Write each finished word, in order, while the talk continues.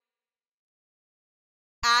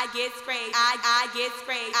I get sprayed. I get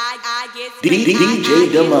sprayed. I get sprayed.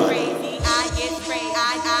 DJ Damani. I get sprayed.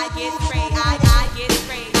 I get sprayed. I get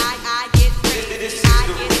sprayed. I get sprayed. I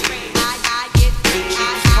get sprayed. I get sprayed. I get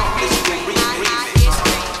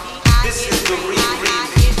sprayed. This is the remix.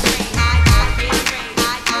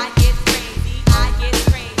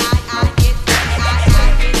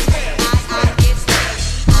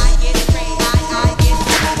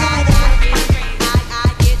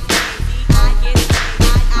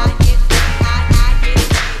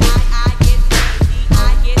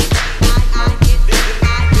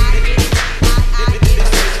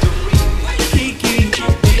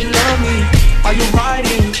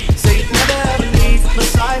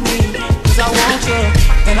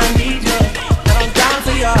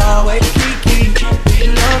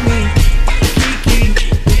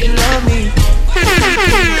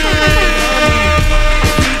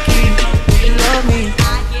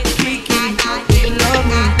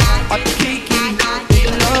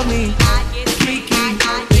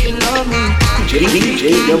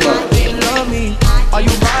 DJ Damani. Love me? Are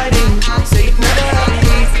you riding? Say it never ever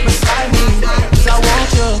leave beside me. 'Cause I want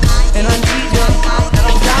you and I need you, and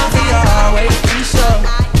I'm down for you always. Be sure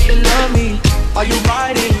you love me. Are you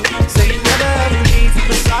riding? Say it never ever leave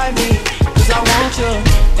beside me. 'Cause I want you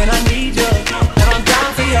and I need you, and I'm down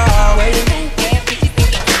for you always.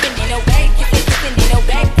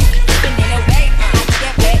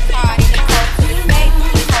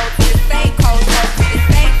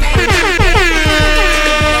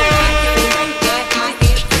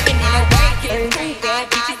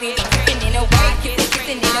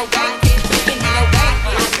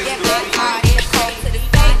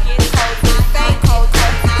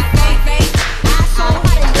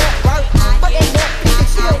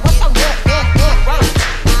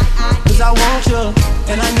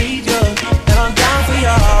 And I need you, and I'm down for you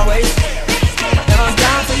always. And I'm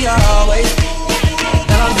down for you always.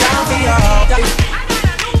 And I'm down for you always.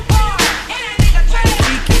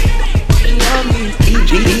 You love me.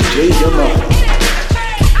 DJ Damani.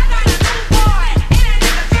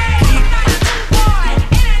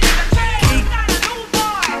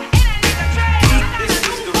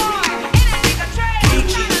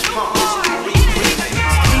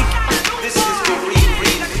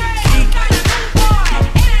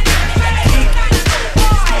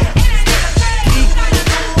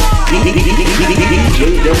 DJ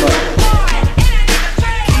Damani.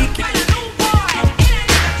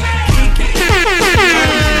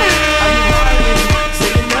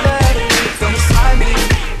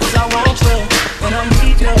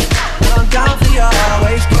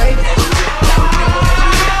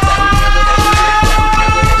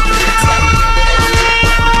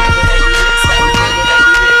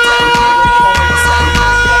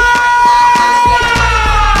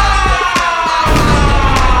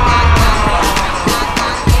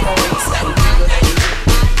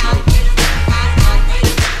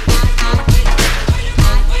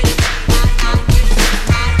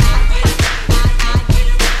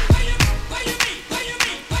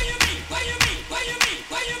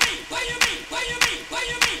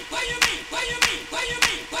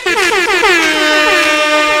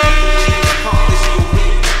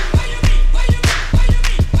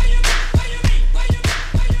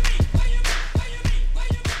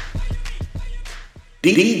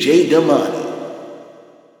 DJ Damani.